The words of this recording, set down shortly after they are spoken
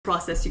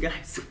process, you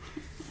guys.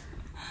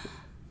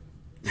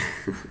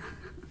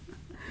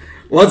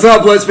 What's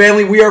up, Blez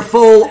family? We are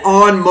full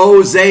on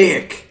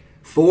Mosaic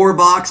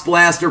 4-box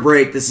blaster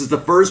break. This is the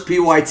first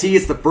PYT.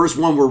 It's the first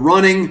one we're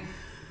running.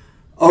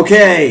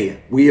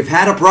 Okay, we have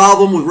had a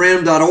problem with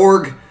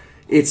random.org.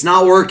 It's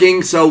not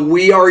working, so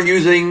we are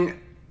using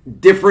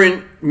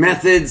different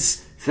methods.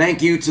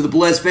 Thank you to the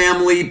Blez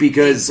family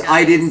because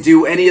I didn't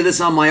do any of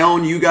this on my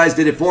own. You guys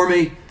did it for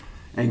me.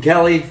 And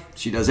Kelly,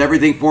 she does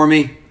everything for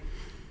me.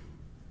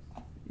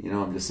 You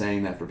know, I'm just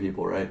saying that for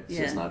people, right? Yeah.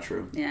 So it's not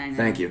true. Yeah, I know.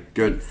 Thank you.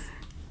 Good.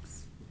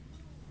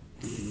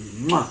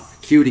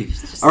 Mwah, cutie.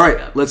 All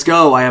right, let's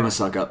go. I am a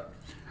suck up.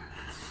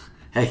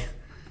 Hey,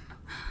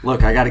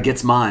 look, I got to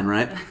get's mine,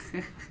 right?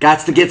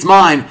 Gots to get's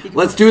mine.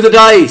 Let's do the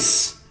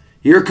dice.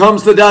 Here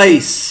comes the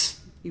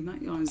dice. You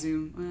might want to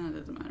zoom. Well, it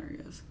doesn't matter,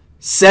 I guess.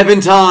 7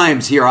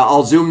 times. Here,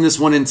 I'll zoom this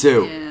one in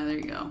too. Yeah, there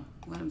you go.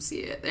 Let them see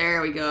it.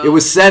 There we go. It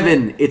was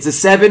 7. It's a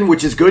 7,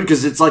 which is good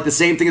because it's like the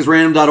same thing as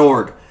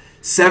random.org.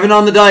 7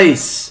 on the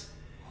dice.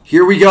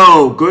 Here we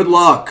go. Good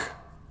luck.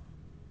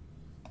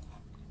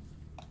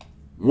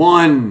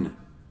 1,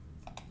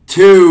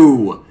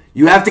 2.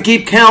 You have to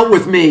keep count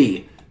with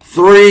me.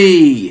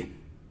 3,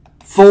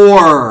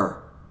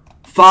 4,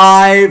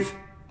 5,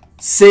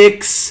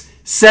 6,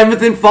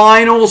 7th and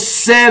final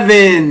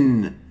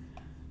 7.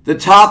 The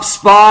top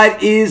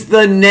spot is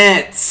the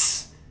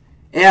Nets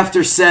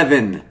after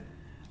 7.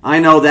 I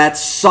know that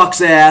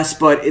sucks ass,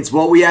 but it's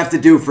what we have to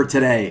do for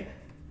today.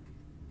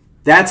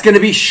 That's going to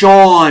be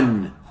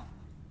Sean.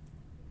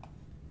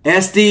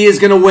 SD is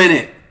going to win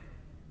it.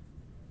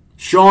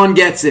 Sean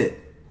gets it.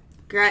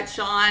 Congrats,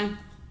 Sean.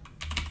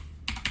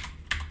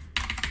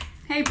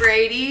 Hey,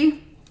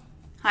 Brady.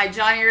 Hi,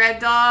 Johnny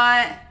Red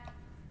Dot.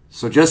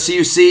 So just so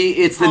you see,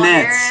 it's the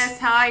Nets. Harris.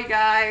 Hi,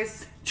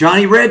 guys.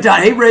 Johnny Red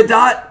Dot. Hey, Red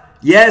Dot.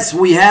 Yes,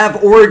 we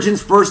have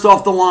Origins first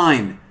off the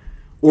line.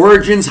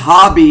 Origins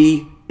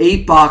Hobby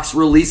 8-box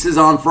releases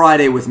on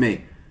Friday with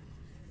me.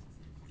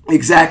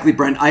 Exactly,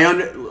 Brent.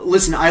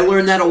 Listen, I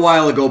learned that a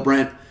while ago,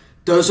 Brent.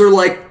 Those are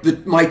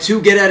like my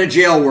 2 get out of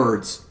jail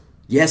words.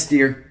 Yes,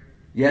 dear.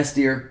 Yes,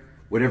 dear.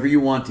 Whatever you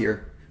want,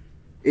 dear.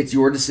 It's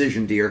your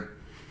decision, dear.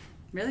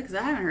 Really? Because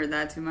I haven't heard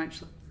that too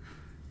much.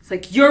 It's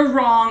like, you're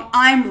wrong,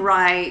 I'm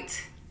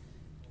right.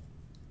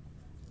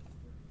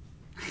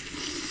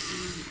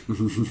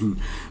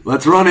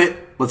 Let's run it.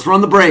 Let's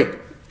run the break.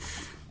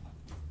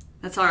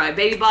 That's all right.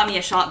 Baby bought me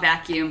a shop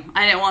vacuum.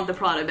 I didn't want the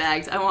Prada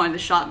bags. I wanted the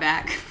shop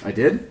vac. I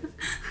did?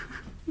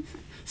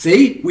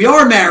 See? We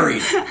are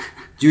married.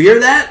 Do you hear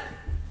that?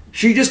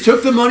 She just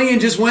took the money and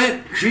just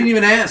went. She didn't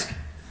even ask.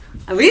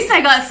 At least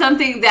I got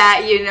something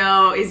that, you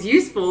know, is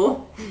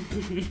useful.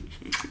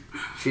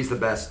 She's the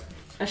best.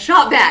 A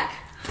shop vac.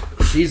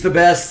 She's the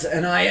best,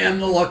 and I am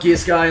the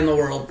luckiest guy in the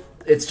world.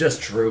 It's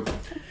just true.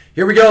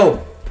 Here we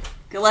go.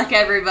 Good luck,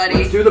 everybody.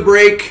 Let's do the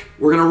break.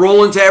 We're going to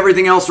roll into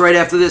everything else right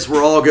after this.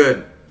 We're all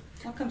good.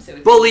 I'll come sit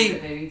with Bully.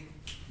 you, maybe.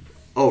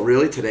 Oh,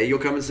 really? Today you'll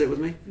come and sit with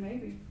me?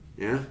 Maybe.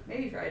 Yeah?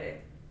 Maybe Friday.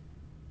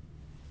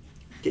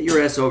 Get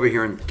your ass over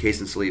here in case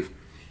and sleeve.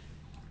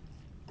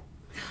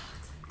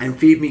 And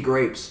feed me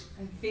grapes.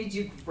 And feed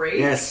you grapes?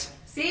 Yes.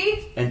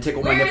 See? And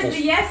tickle my nipples. Where's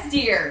the yes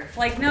dear?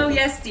 Like, no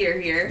yes dear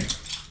here.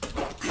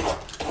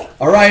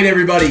 All right,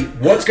 everybody.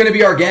 What's going to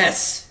be our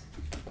guess?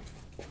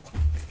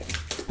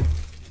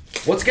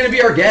 What's going to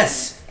be our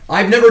guess?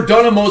 I've never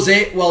done a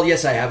Mosaic. Well,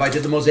 yes, I have. I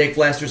did the Mosaic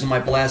blasters and my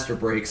blaster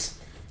breaks.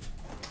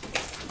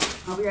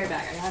 I'll be right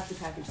back. I have to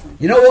package something.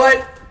 You know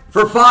what?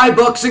 For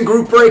 $5 in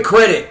group break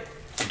credit,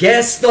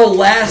 guess the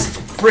last,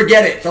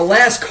 forget it, the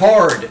last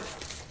card.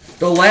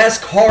 The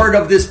last card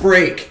of this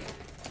break.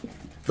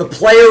 The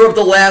player of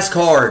the last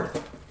card.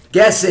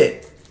 Guess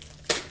it.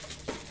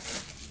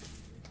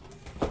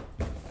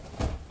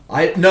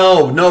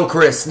 No,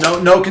 Chris.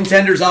 No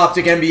Contenders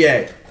Optic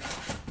NBA.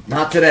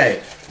 Not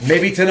today.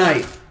 Maybe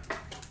tonight.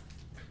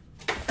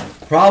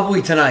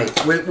 Probably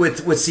tonight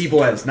with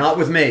C-Blez, not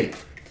with me.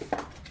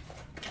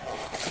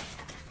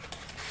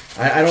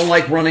 I don't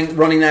like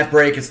running that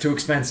break. It's too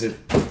expensive.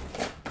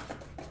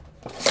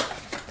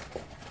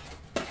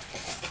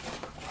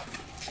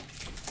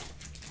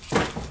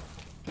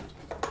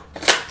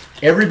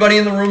 Everybody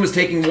in the room is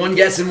taking one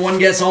guess and one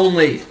guess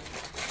only.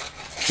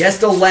 Guess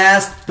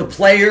the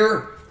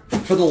player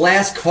for the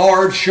last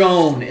card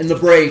shown in the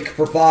break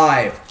for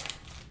 5.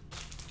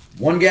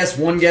 One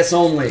guess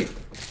only.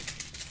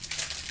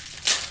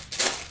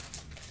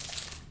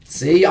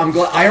 See, I'm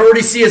glad. I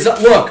already see his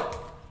look.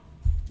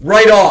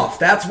 Right off.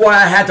 That's why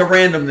I had to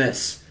random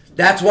this.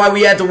 That's why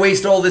we had to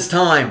waste all this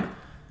time.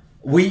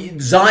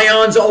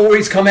 Zion's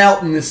always come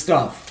out in this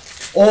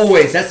stuff.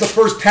 Always. That's the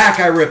first pack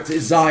I ripped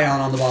is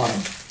Zion on the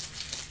bottom.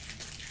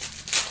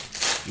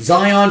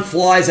 Zion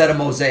flies out of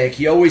Mosaic.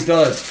 He always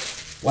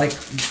does. Like,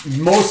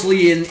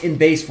 mostly in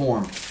base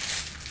form.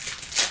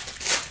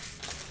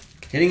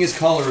 Hitting his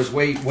color is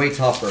way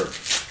tougher.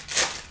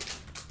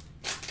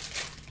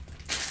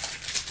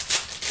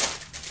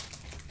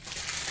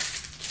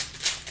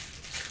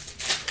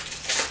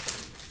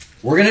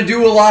 We're going to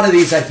do a lot of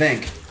these, I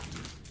think.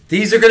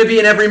 These are going to be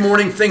an every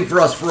morning thing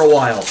for us for a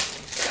while.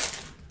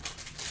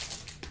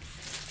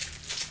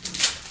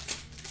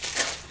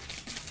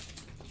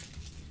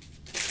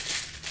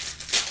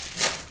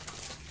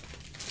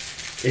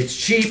 It's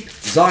cheap.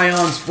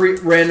 Zion's free,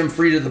 random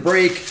free to the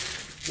break.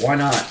 Why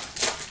not?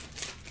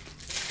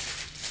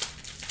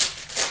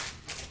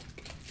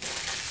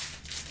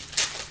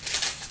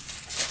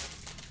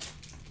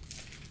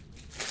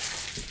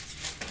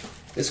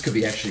 This could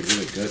be actually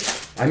really good.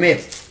 I may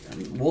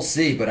have, we'll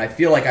see, but I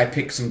feel like I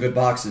picked some good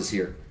boxes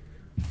here.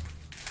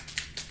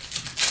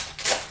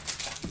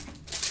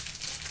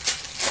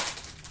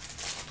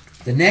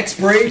 The next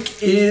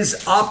break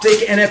is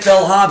Optic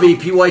NFL Hobby,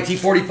 PYT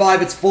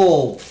 45, it's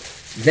full.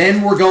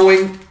 Then we're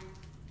going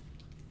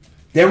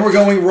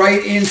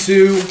right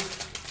into,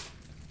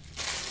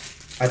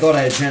 I thought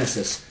I had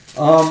Genesis.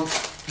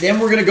 Then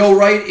we're going to go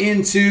right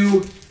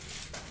into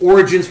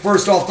Origins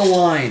first off the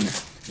line.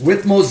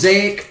 With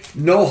Mosaic,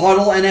 No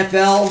Huddle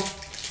NFL.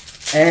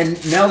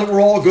 And now that we're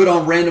all good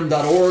on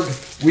random.org,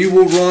 we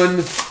will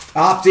run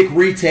Optic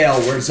Retail,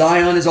 where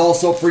Zion is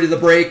also free to the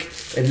break.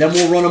 And then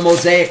we'll run a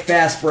Mosaic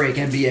Fast Break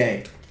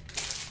NBA.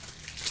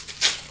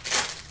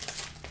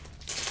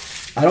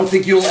 I don't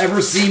think you'll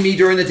ever see me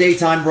during the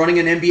daytime running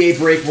an NBA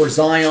break where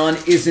Zion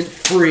isn't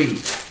free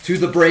to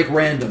the break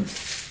random.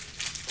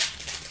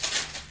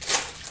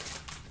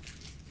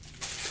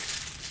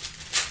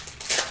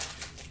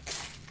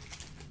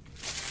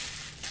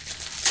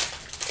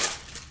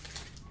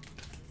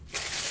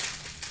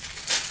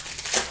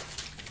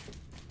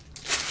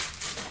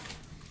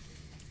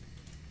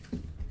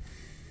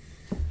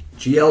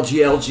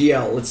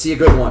 GL. Let's see a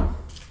good one.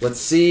 Let's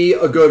see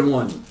a good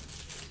one.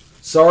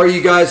 Sorry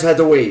you guys had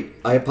to wait.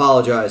 I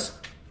apologize.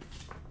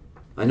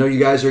 I know you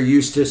guys are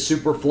used to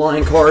super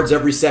flying cards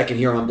every second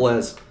here on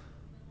Blez.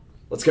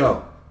 Let's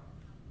go.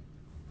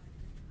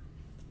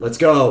 Let's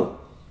go.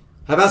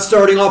 How about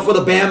starting off with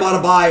a Bam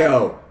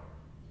Adebayo,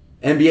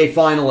 NBA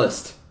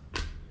finalist?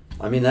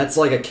 I mean, that's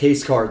like a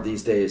case card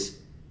these days.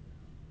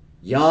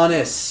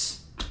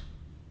 Giannis.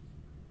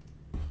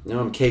 Now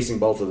I'm casing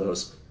both of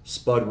those.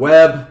 Spud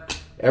Webb.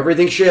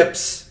 Everything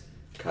ships.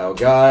 Kyle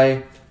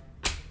Guy.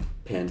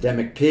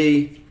 Pandemic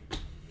P.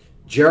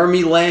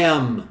 Jeremy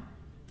Lamb.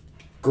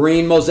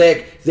 Green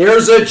Mosaic.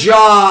 There's a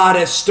jaw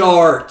to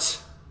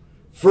start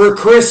for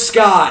Chris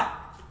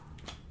Scott.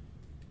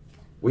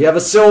 We have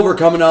a silver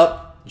coming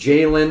up.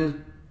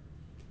 Jalen.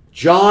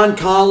 John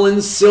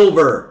Collins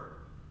silver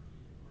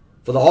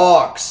for the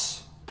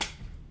Hawks.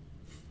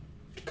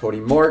 Cody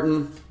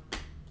Martin.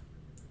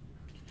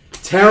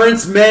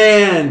 Terrence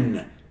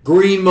Mann.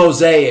 Green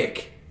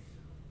Mosaic.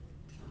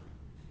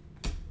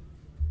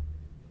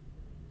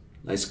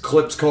 Nice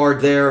Clips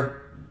card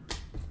there.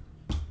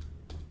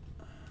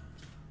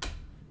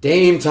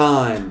 Dame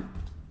time.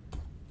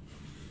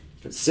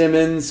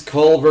 Simmons,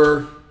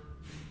 Culver.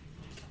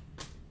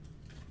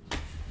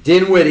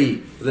 Dinwiddie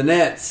for the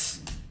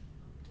Nets.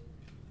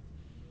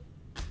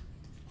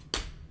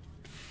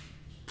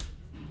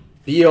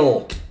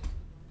 Beal.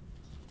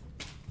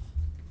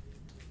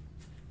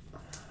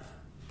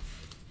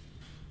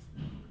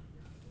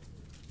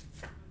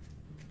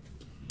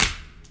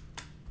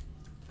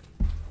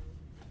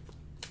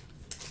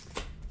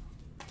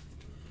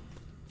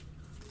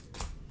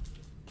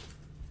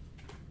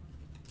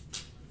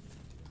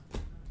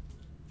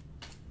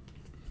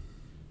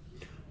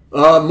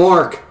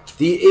 Mark,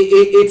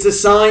 it's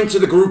assigned to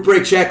the group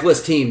break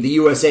checklist team, the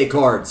USA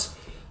cards.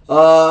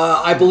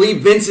 I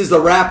believe Vince is the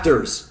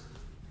Raptors.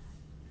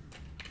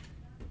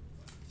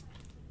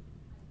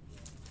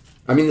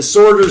 I mean, the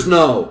sorters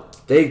know.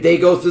 They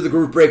go through the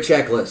group break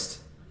checklist.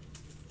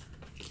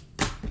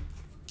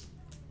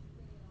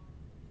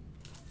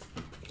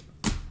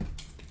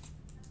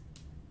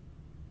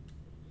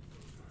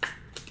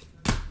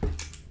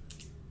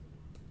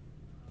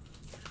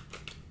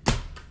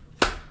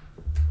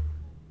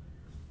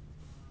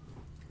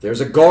 There's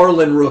a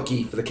Garland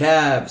rookie for the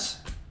Cavs.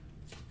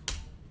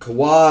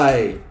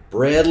 Kawhi.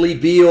 Bradley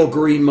Beal,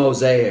 green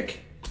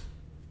Mosaic.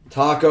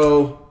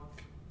 Taco.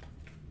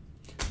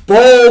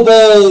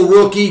 Bobo,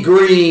 rookie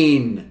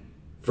green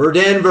for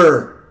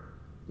Denver.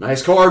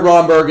 Nice card,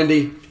 Ron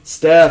Burgundy.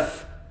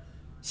 Steph.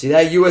 See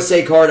that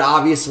USA card?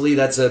 Obviously,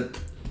 that's a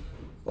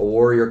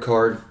Warrior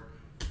card.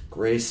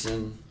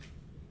 Grayson.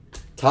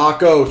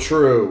 Taco,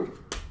 true.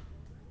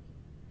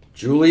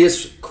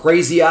 Julius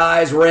Crazy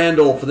Eyes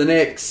Randle for the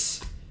Knicks.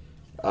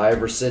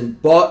 Iverson.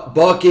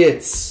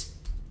 Buckets.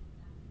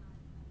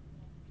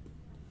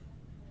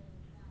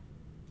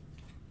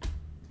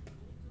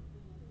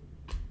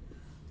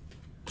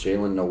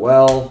 Jalen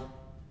Noel.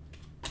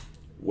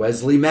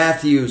 Wesley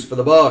Matthews for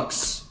the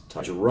Bucks.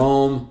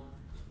 Jerome.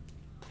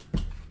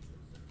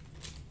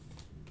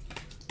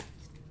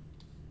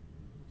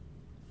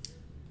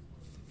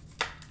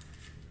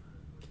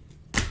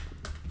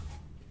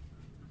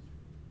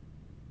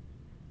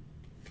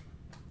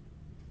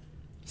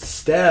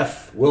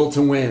 Steph, will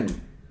to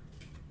win.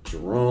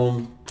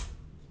 Jerome.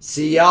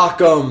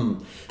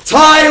 Siakam.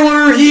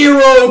 Tyler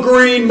Hero,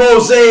 green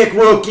Mosaic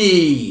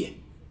rookie.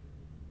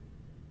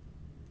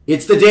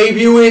 It's the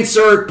debut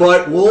insert,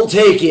 but we'll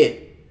take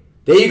it.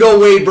 There you go,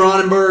 Wade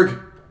Bronnenberg.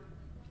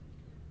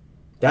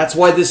 That's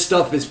why this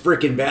stuff is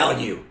freaking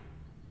value.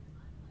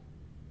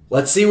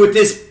 Let's see what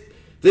this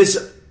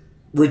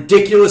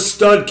ridiculous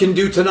stud can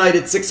do tonight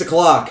at 6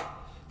 o'clock.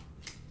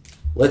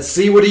 Let's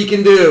see what he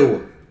can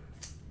do.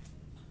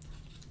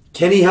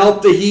 Can he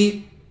help the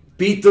Heat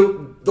beat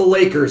the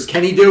Lakers?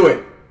 Can he do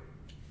it?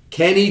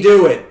 Can he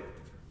do it?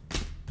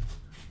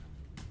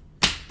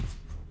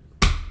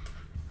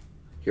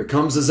 Here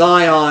comes a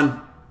Zion.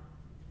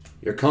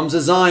 Here comes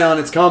a Zion.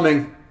 It's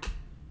coming.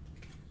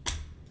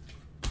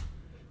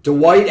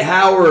 Dwight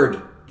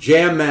Howard,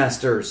 Jam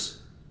Masters.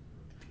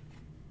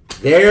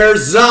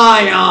 There's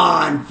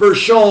Zion for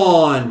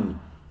Sean.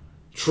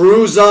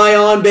 True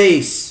Zion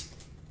base.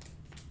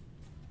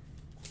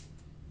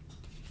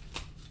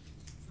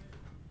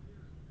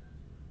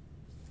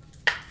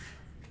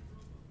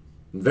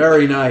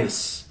 Very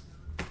nice.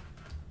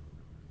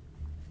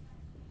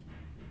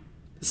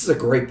 This is a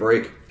great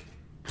break.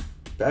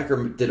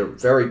 Becker did a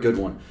very good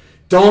one.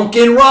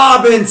 Duncan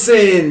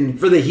Robinson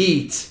for the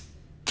Heat.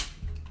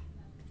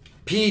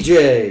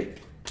 PJ.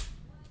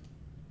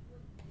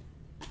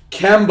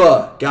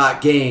 Kemba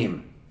got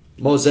game.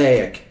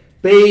 Mosaic.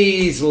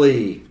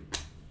 Baisley.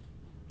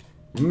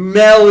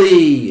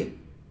 Melly.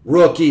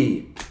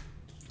 Rookie.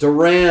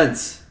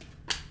 Durant.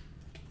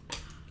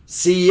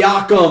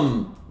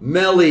 Siakam.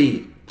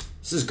 Melly.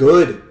 This is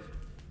good.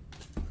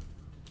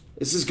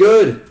 This is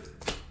good.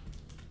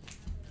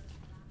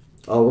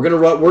 Oh, we're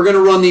gonna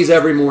run these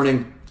every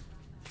morning.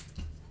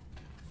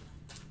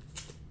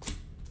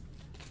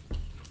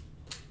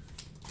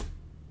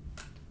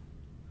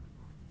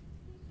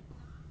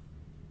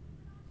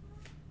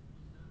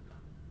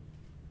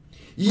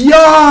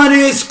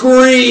 Giannis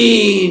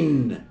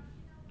Green.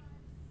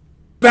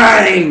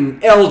 Bang!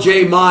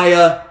 LJ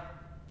Maya.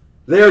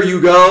 There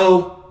you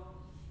go.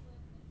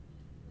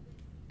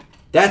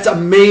 That's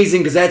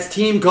amazing because that's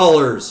team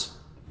colors.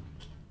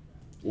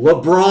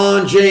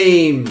 LeBron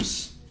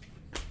James.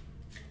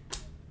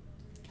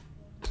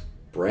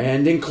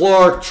 Brandon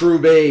Clark, true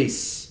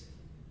base.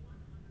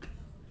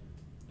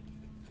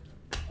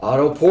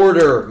 Otto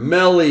Porter,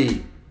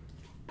 Melly.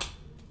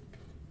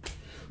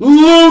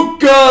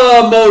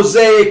 Luka,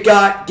 Mosaic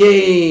got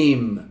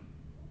game.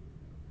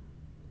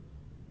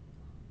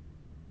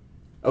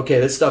 Okay,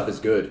 this stuff is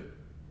good.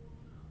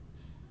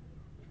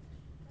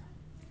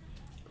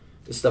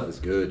 This stuff is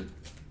good.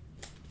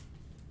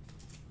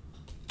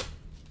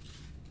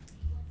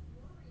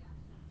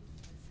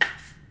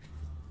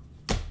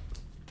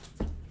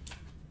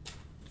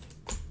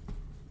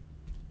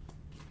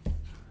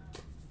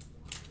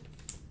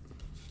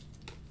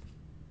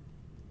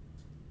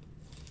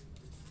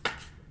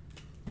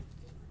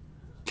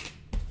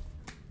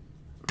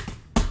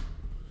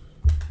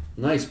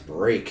 Nice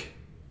break.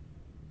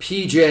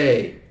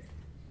 PJ.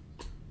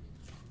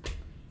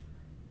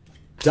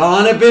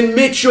 Donovan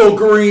Mitchell,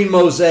 green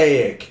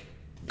Mosaic.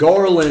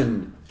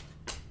 Garland.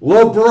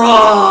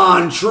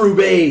 LeBron, true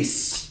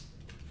base.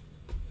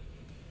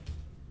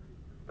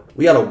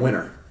 We got a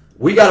winner.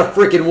 We got a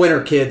freaking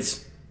winner,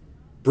 kids.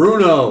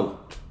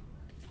 Bruno.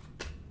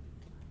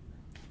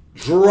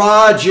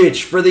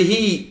 Dragic for the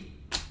Heat.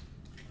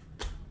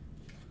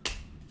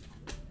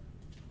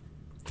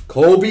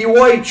 Kobe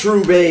White,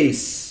 true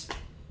base.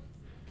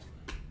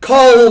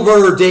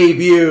 Culver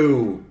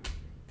debut.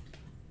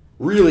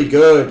 Really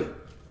good.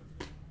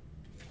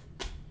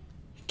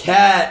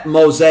 Cat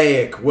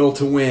Mosaic, will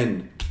to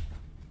win.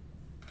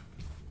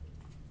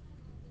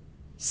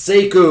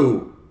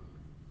 Sekou.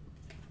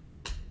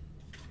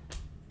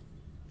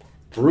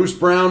 Bruce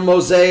Brown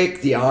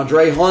Mosaic,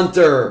 DeAndre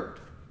Hunter.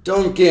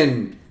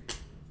 Duncan.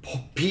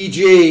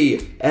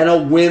 PG. And a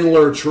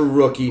Windler true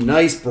rookie.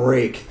 Nice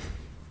break.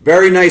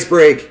 Very nice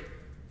break.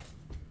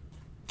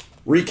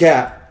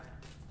 Recap.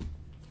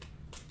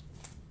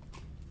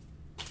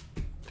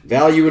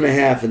 Value and a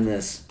half in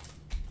this.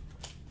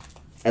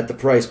 At the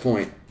price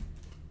point.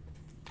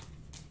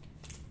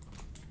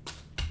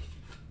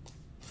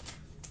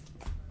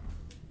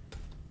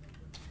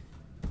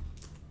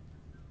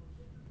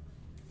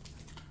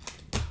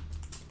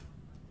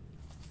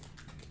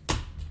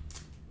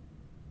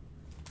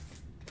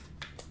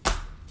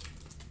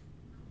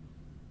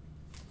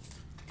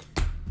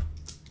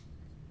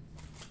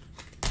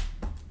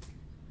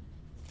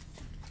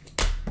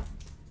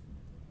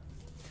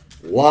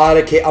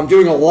 I'm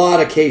doing a lot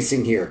of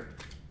casing here.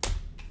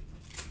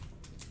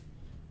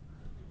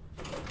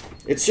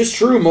 It's just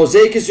true.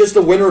 Mosaic is just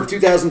the winner of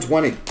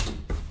 2020.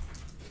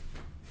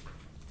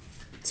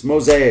 It's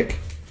Mosaic.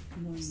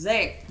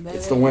 Mosaic, baby.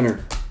 It's the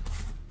winner.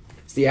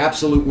 It's the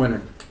absolute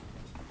winner.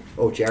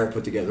 Oh, Jared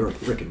put together a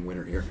freaking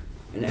winner here.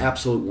 An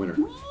absolute winner.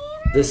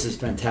 This is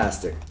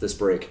fantastic, this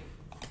break.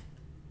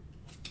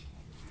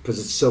 Because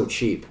it's so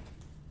cheap.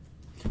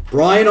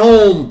 Brian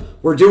Holm,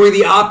 we're doing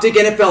the Optic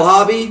NFL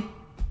Hobby.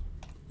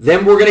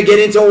 Then we're going to get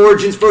into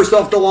Origins first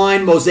off the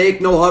line.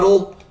 Mosaic No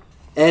Huddle.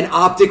 And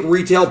Optic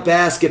Retail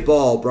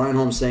Basketball. Brian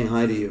Holm saying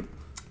hi to you.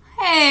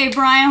 Hey,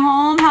 Brian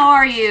Holm. How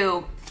are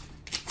you?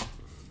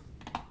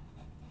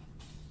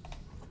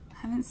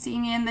 haven't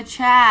seen you in the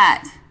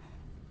chat.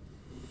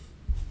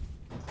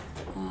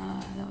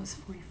 That was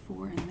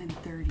 44 and then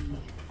 30.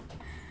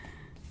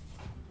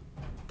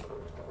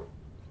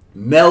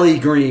 Melly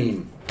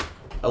Green.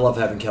 I love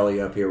having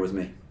Kelly up here with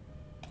me.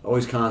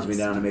 Always calms me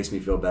down and makes me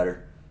feel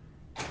better.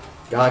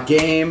 Got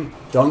game.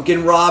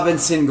 Duncan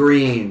Robinson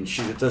Green.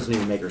 It doesn't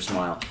even make her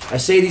smile. I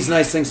say these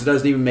nice things, it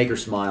doesn't even make her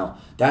smile.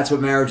 That's what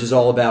marriage is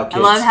all about,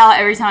 kids. I love how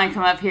every time I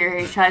come up here,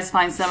 he tries to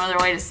find some other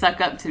way to suck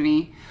up to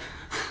me.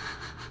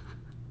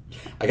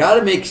 I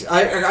gotta make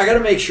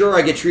sure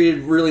I get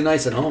treated really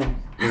nice at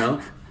home, you know?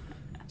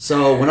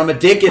 So when I'm a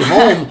dick at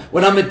home,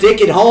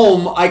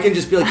 I can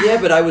just be like,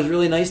 yeah, but I was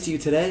really nice to you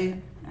today.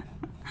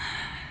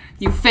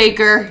 You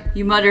faker.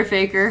 You mother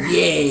faker.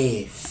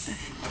 Yes.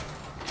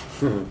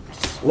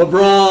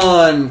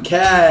 LeBron,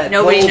 Cat,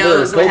 Nobody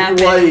knows what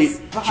happens White,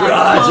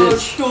 behind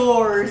closed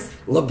doors.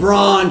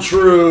 LeBron,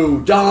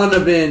 True,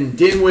 Donovan,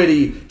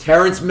 Dinwiddie,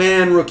 Terrence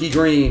Mann, rookie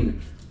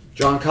green,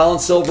 John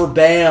Collins, Silver,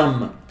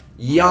 Bam,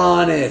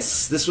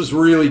 Giannis. This was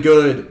really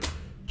good.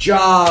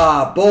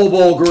 Ja,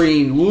 Bobo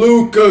green,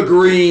 Luca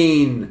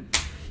green,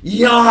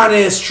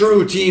 Giannis,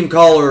 True team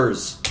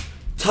colors,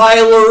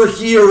 Tyler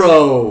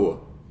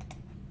Hero,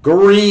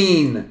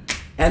 green,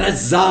 and a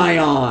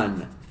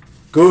Zion.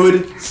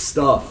 Good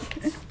stuff.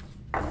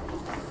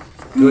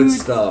 Good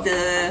stuff.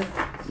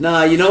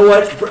 Nah, you know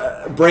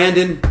what,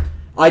 Brandon?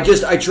 I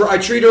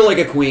treat her like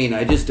a queen.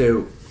 I just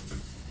do.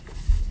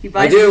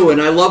 I do,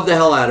 and I love the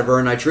hell out of her,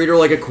 and I treat her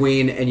like a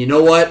queen. And you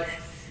know what?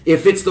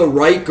 If it's the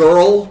right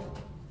girl,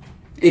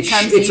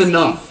 it's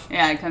enough.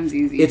 Yeah, it comes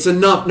easy. It's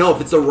enough. No,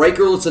 if it's the right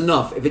girl, it's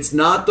enough. If it's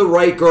not the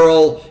right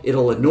girl,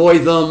 it'll annoy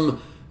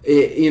them.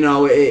 They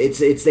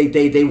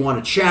want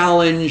a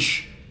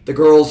challenge. The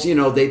girls,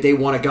 they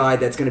want a guy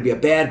that's going to be a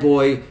bad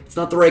boy. It's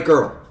not the right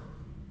girl.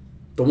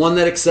 The one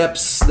that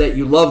accepts that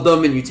you love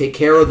them and you take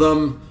care of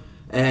them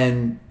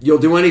and you'll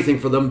do anything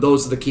for them,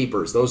 those are the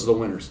keepers. Those are the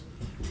winners.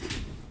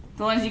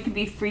 The ones you can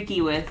be freaky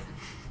with.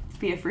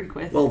 Be a freak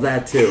with. Well,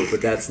 that too, but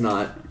that's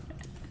not...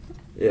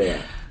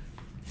 Yeah.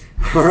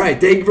 All right.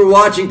 Thank you for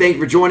watching. Thank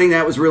you for joining.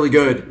 That was really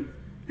good.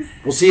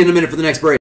 We'll see you in a minute for the next break.